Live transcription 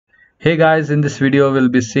Hey guys, in this video we'll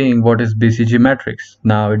be seeing what is BCG Matrix.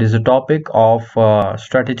 Now it is a topic of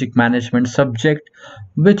strategic management subject,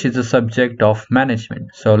 which is a subject of management.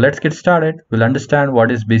 So let's get started. We'll understand what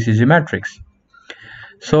is BCG Matrix.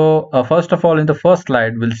 So first of all, in the first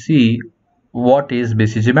slide we'll see what is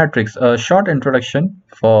BCG Matrix. A short introduction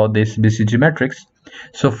for this BCG Matrix.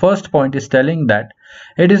 So first point is telling that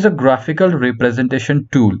it is a graphical representation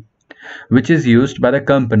tool which is used by the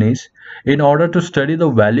companies in order to study the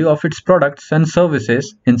value of its products and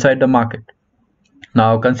services inside the market.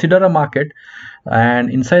 Now consider a market, and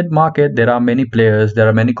inside market there are many players, there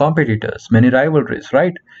are many competitors, many rivalries,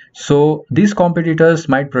 right? So these competitors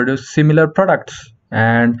might produce similar products,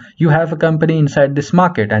 and you have a company inside this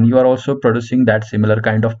market and you are also producing that similar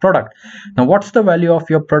kind of product. Now what's the value of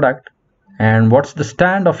your product and what's the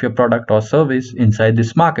stand of your product or service inside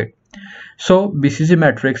this market? So BCG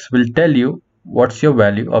matrix will tell you what's your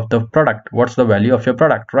value of the product, what's the value of your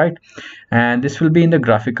product, right? And this will be in the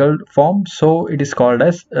graphical form, so it is called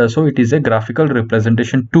as so it is a graphical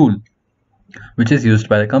representation tool which is used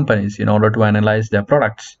by the companies in order to analyze their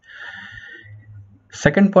products.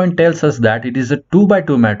 Second point tells us that it is a 2 by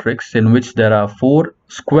 2 matrix in which there are 4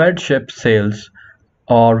 squared shaped cells,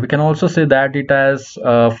 or we can also say that it has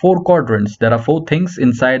 4 quadrants. There are 4 things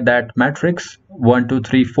inside that matrix: 1 2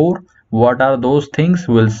 3 4. What are those things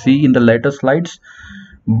we'll see in the later slides,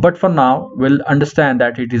 but for now we'll understand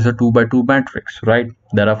that it is a 2 by 2 matrix, right?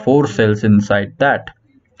 There are 4 cells inside that.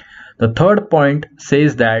 The third point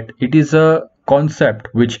says that it is a concept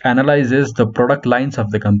which analyzes the product lines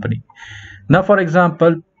of the company. Now for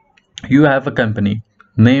example, you have a company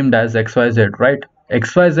named as XYZ, right?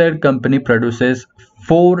 XYZ company produces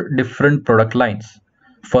 4 different product lines.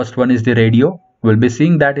 First one is the radio. We'll be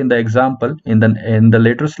seeing that in the example in the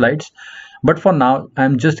later slides, but for now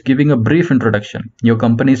I'm just giving a brief introduction. Your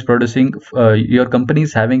company is producing your company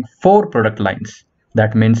is having 4 product lines.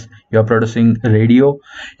 That means you are producing radio,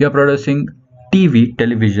 you are producing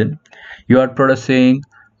television, you are producing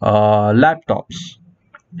laptops,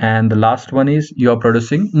 and the last one is you are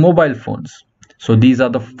producing mobile phones. So these are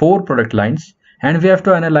the 4 product lines, and we have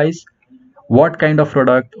to analyze what kind of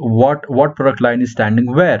product, what product line is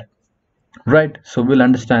standing where, right? So we'll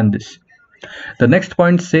understand this. The next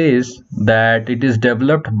point says that it is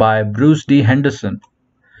developed by Bruce D. Henderson.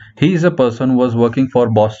 He is a person who was working for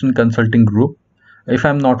Boston Consulting Group. If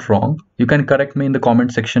I'm not wrong, you can correct me in the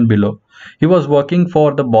comment section below. He was working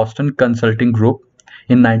for the Boston Consulting Group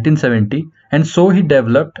in 1970, and so he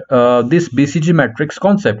developed this BCG matrix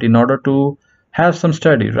concept in order to have some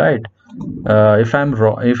study, right? If I'm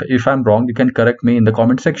wrong, you can correct me in the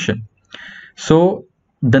comment section. So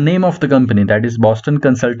the name of the company, that is Boston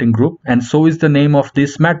Consulting Group, and so is the name of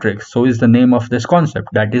this matrix, so is the name of this concept,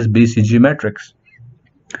 that is BCG matrix.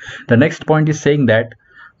 The next point is saying that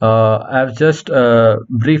I've just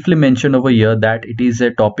briefly mentioned over here that it is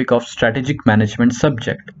a topic of strategic management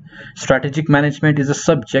subject. Strategic management is a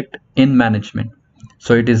subject in management,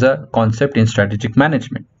 so it is a concept in strategic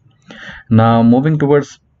management. Now moving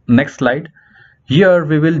towards next slide, here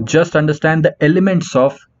we will just understand the elements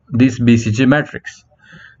of this BCG matrix.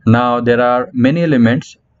 Now there are many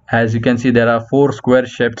elements. As you can see, there are 4 square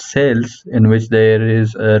shaped cells in which there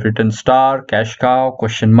is written star, cash cow,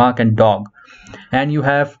 question mark, and dog, and you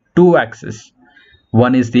have 2 axes.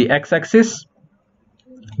 One is the x-axis,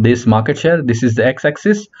 this market share, this is the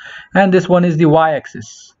x-axis, and this one is the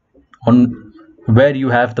y-axis, on where you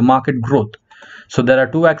have the market growth. So there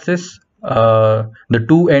are 2 axes. The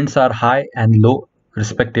 2 ends are high and low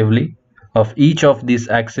respectively of each of these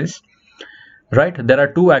axes, right? There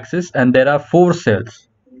are 2 axes and there are 4 cells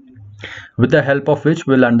with the help of which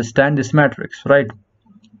we'll understand this matrix, right?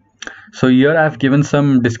 So here I have given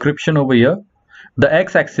some description over here. The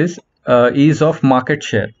x-axis is of market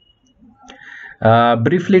share.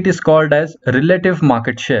 Briefly, it is called as relative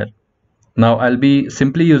market share. Now I'll be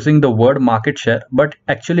simply using the word market share, but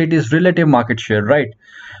actually it is relative market share, right?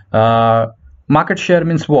 Market share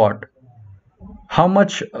means what? How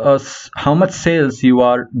much sales you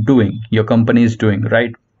are doing, your company is doing,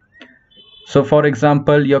 right? So for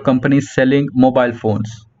example, your company is selling mobile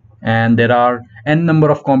phones and there are n number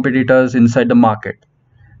of competitors inside the market.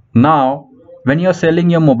 Now when you're selling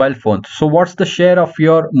your mobile phone, so what's the share of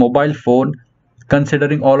your mobile phone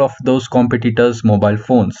considering all of those competitors' mobile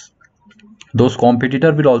phones? Those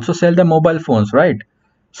competitors will also sell their mobile phones, right?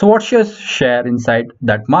 So what's your share inside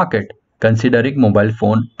that market considering mobile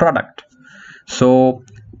phone product? So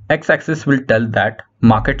x-axis will tell that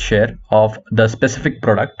market share of the specific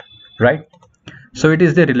product, right? So it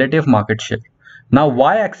is the relative market share. Now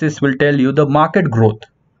y-axis will tell you the market growth.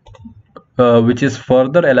 which is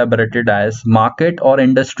further elaborated as market or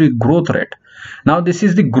industry growth rate. Now this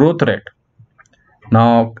is the growth rate.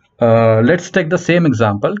 Now let's take the same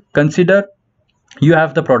example. Consider you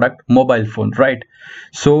have the product mobile phone, right?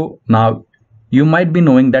 So now you might be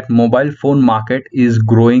knowing that mobile phone market is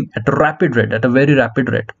growing at a rapid rate, at a very rapid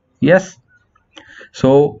rate. Yes.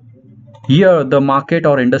 So here the market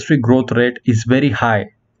or industry growth rate is very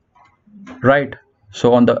high, right?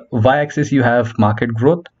 So on the y-axis you have market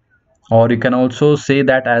growth, or you can also say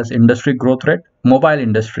that as industry growth rate, mobile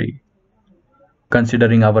industry,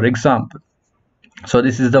 considering our example. So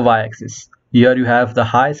this is the y-axis. Here you have the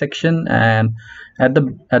high section, and at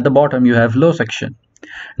the bottom you have low section.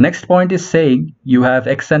 Next point is saying you have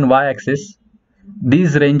x and y axis.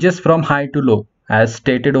 These ranges from high to low, as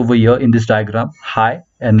stated over here in this diagram: high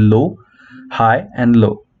and low,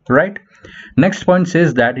 right? Next point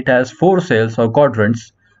says that it has 4 cells or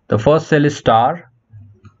quadrants. The first cell is star,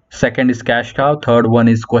 second is cash cow, third one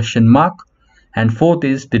is question mark, and fourth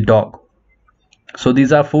is the dog. So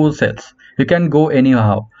these are 4 cells. You can go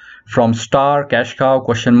anyhow, from star, cash cow,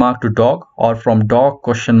 question mark to dog, or from dog,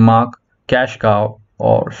 question mark, cash cow,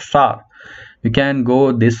 or star. You can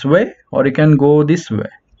go this way or you can go this way,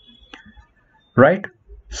 right?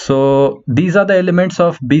 So these are the elements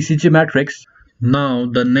of BCG matrix. Now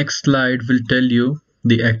the next slide will tell you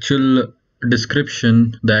the actual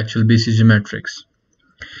description, the actual BCG matrix.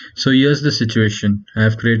 So here's the situation. I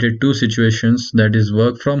have created 2 situations, that is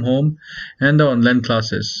work from home and the online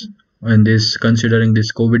classes, and this considering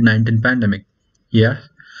this COVID-19 pandemic. Yeah.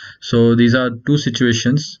 So these are 2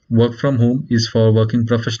 situations. Work from home is for working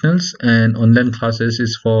professionals and online classes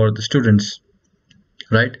is for the students,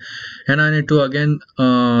 right? And I need to again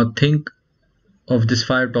think of these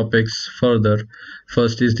 5 topics further.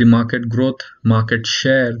 First is the market growth, market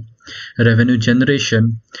share, revenue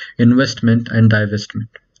generation, investment, and divestment.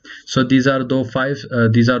 So these are those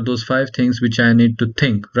 5 things which I need to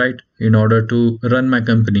think, right, in order to run my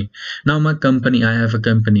company. Now my company, I have a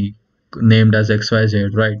company named as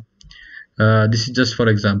XYZ, right? This is just for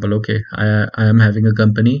example. Okay, I am having a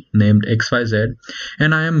company named XYZ,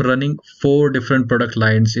 and I am running 4 different product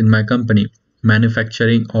lines in my company,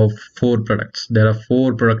 manufacturing of 4 products. There are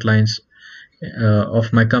 4 product lines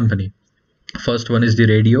of my company. First one is the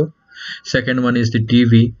radio, second one is the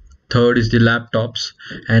TV, third is the laptops,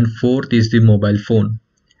 and fourth is the mobile phone.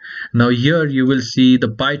 Now here you will see the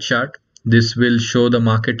pie chart. This will show the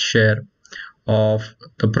market share of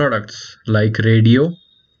the products like radio.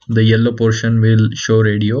 The yellow portion will show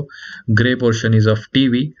radio, gray portion is of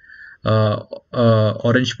TV,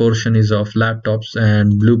 orange portion is of laptops,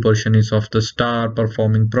 and blue portion is of the star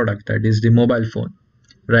performing product, that is the mobile phone,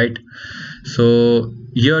 right? So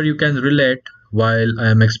here you can relate while I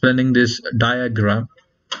am explaining this diagram.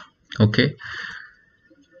 Okay,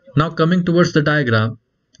 now coming towards the diagram,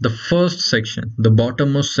 the first section, the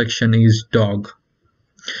bottommost section is dog.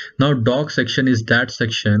 Now dog section is that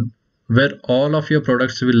section where all of your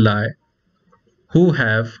products will lie who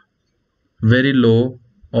have very low,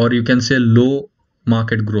 or you can say low,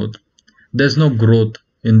 market growth. There's no growth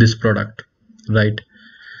in this product, right?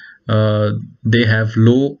 They have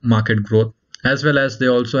low market growth, as well as they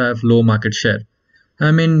also have low market share.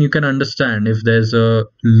 I mean, you can understand, if there's a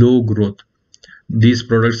low growth, these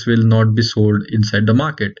products will not be sold inside the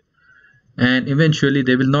market, and eventually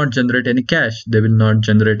they will not generate any cash, they will not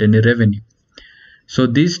generate any revenue. So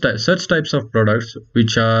these such types of products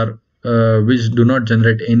which do not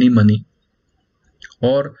generate any money,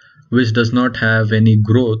 or which does not have any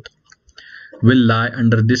growth, will lie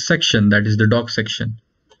under this section, that is the dog section.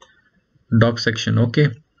 Okay,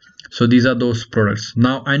 so these are those products.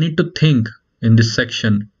 Now I need to think in this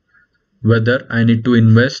section whether I need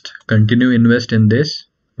to continue invest in this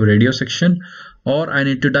radio section, or I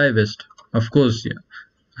need to divest. Of course, yeah,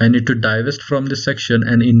 I need to divest from this section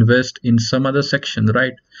and invest in some other section,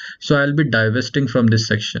 right? So I'll be divesting from this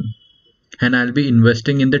section and I'll be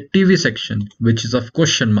investing in the TV section, which is of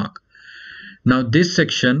question mark. Now this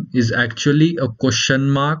section is actually a question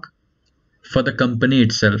mark for the company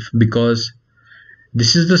itself, because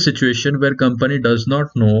this is the situation where company does not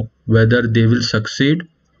know whether they will succeed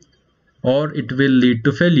or it will lead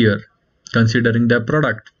to failure considering their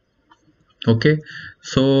product. Okay,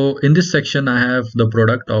 so in this section I have the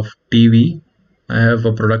product of TV. I have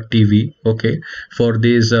a product TV, okay, for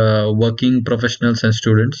these working professionals and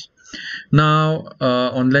students. Now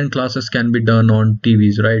online classes can be done on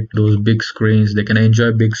TVs, right? Those big screens, they can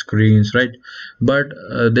enjoy big screens, right? But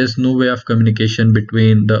there's no way of communication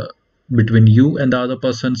between you and the other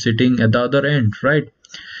person sitting at the other end, right?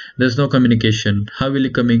 There's no communication. How will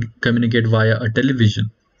you communicate via a television?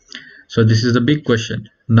 So this is the big question.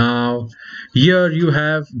 Now here you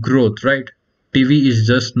have growth, right? TV is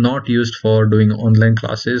just not used for doing online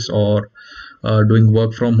classes or doing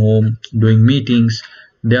work from home, doing meetings.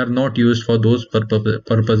 They are not used for those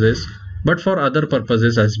purposes, but for other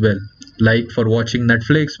purposes as well, like for watching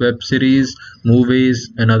Netflix, web series,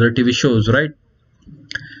 movies, and other TV shows, right?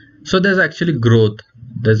 So there's actually growth.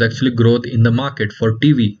 There's actually growth in the market for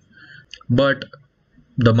TV, but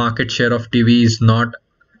the market share of TV is not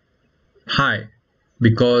high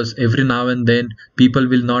because every now and then people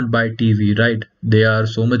will not buy TV, right? They are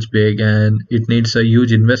so much big and it needs a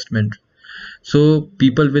huge investment. So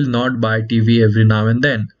people will not buy TV every now and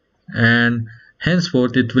then, and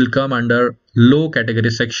henceforth it will come under low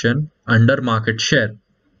category section under market share.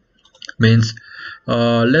 Means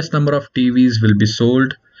less number of TVs will be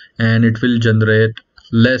sold and it will generate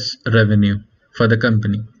less revenue for the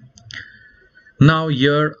company. Now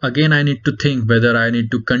here again I need to think whether I need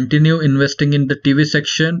to continue investing in the TV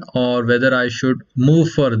section or whether I should move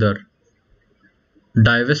further,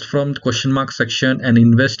 divest from the question mark section and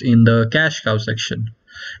invest in the cash cow section.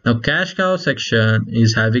 Now cash cow section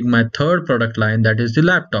is having my third product line, that is the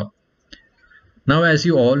laptop. Now as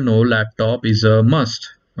you all know, laptop is a must.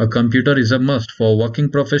 A computer is a must for working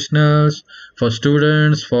professionals, for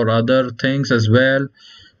students, for other things as well,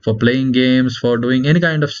 for playing games, for doing any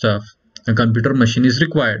kind of stuff. A computer machine is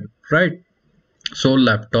required, right? So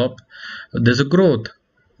laptop, there's a growth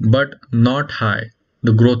but not high.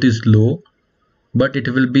 The growth is low, but it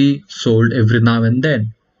will be sold every now and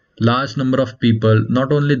then. Large number of people,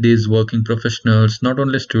 not only these working professionals, not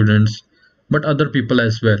only students, but other people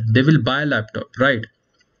as well, they will buy laptop, right?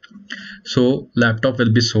 So laptop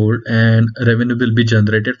will be sold and revenue will be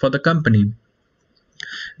generated for the company.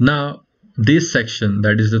 Now this section,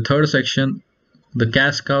 that is the third section, the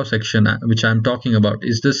cash cow section, which I'm talking about,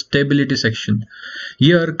 is the stability section.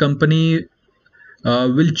 Here company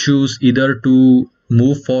will choose either to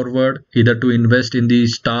move forward, either to invest in the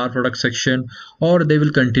star product section, or they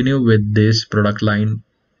will continue with this product line,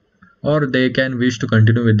 or they can wish to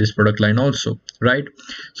continue with this product line also, right?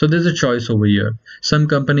 So there's a choice over here. Some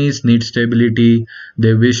companies need stability,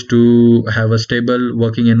 they wish to have a stable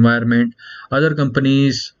working environment. Other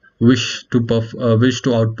companies wish to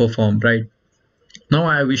outperform, right? Now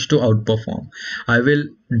I wish to outperform. I will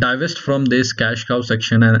divest from this cash cow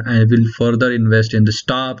section and I will further invest in the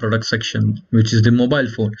star product section, which is the mobile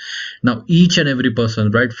phone. Now each and every person,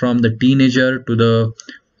 right, from the teenager to the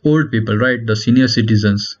old people, right, the senior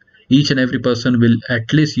citizens, each and every person will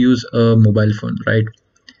at least use a mobile phone, right?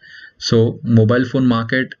 So mobile phone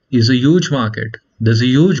market is a huge market. There's a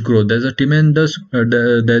huge growth. There's a tremendous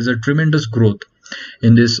growth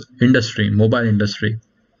in this industry, mobile industry.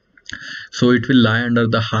 So it will lie under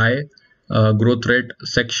the high growth rate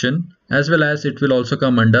section, as well as it will also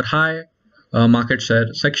come under high market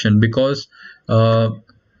share section, because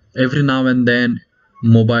every now and then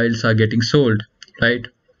mobiles are getting sold, right?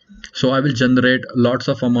 So I will generate lots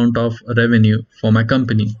of amount of revenue for my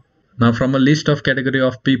company. Now from a list of category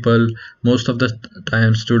of people, most of the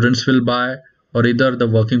time students will buy, or either the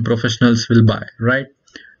working professionals will buy, right?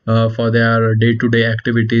 For their day-to-day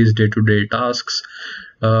activities, day-to-day tasks,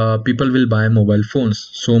 people will buy mobile phones.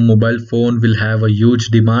 So mobile phone will have a huge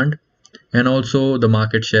demand, and also the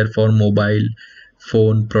market share for mobile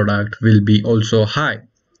phone product will be also high.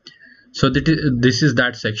 So this is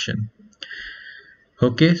that section.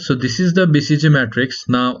 Okay, so this is the BCG matrix.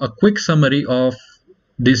 Now a quick summary of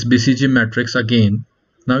this BCG matrix again.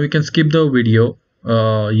 Now you can skip the video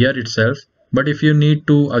here itself, but if you need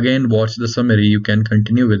to again watch the summary, you can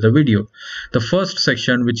continue with the video. The first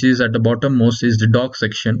section, which is at the bottom most, is the dog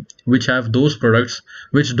section, which have those products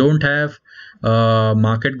which don't have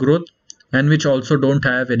market growth and which also don't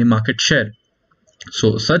have any market share.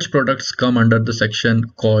 So such products come under the section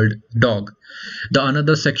called dog. The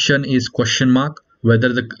another section is question mark, whether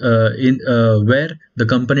where the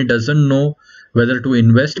company doesn't know whether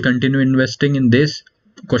to continue investing in this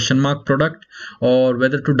question mark product, or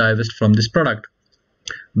whether to divest from this product.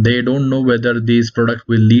 They don't know whether this product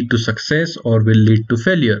will lead to success or will lead to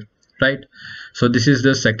failure, right? So this is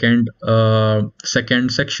the second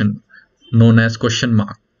section, known as question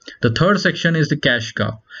mark. The third section is the cash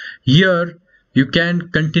cow. Here you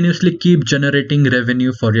can continuously keep generating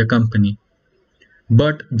revenue for your company,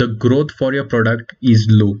 but the growth for your product is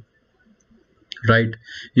low, right?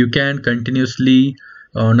 You can continuously,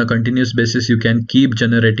 on a continuous basis, you can keep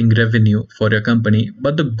generating revenue for your company,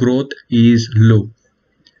 but the growth is low.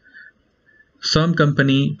 Some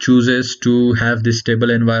company chooses to have this stable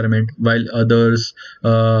environment, while others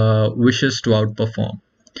wishes to outperform.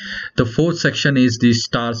 The fourth section is the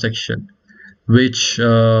star section, which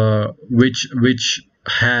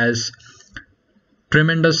has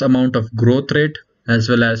tremendous amount of growth rate as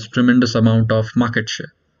well as tremendous amount of market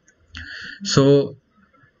share. So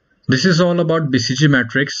this is all about BCG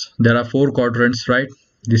matrix. There are 4 quadrants, right?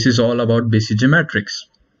 This is all about BCG matrix.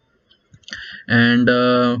 And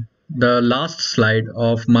the last slide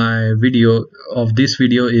of my video of this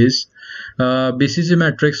video is BCG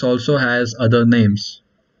matrix also has other names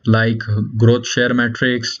like growth share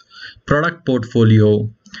matrix, product portfolio,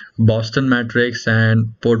 Boston matrix,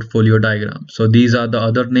 and portfolio diagram. So these are the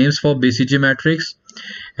other names for BCG matrix.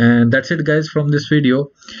 And that's it guys from this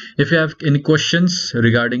video. If you have any questions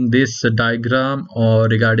regarding this diagram or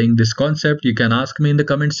regarding this concept, you can ask me in the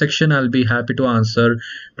comment section. I'll be happy to answer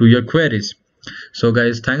to your queries. So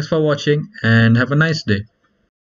guys, thanks for watching and have a nice day.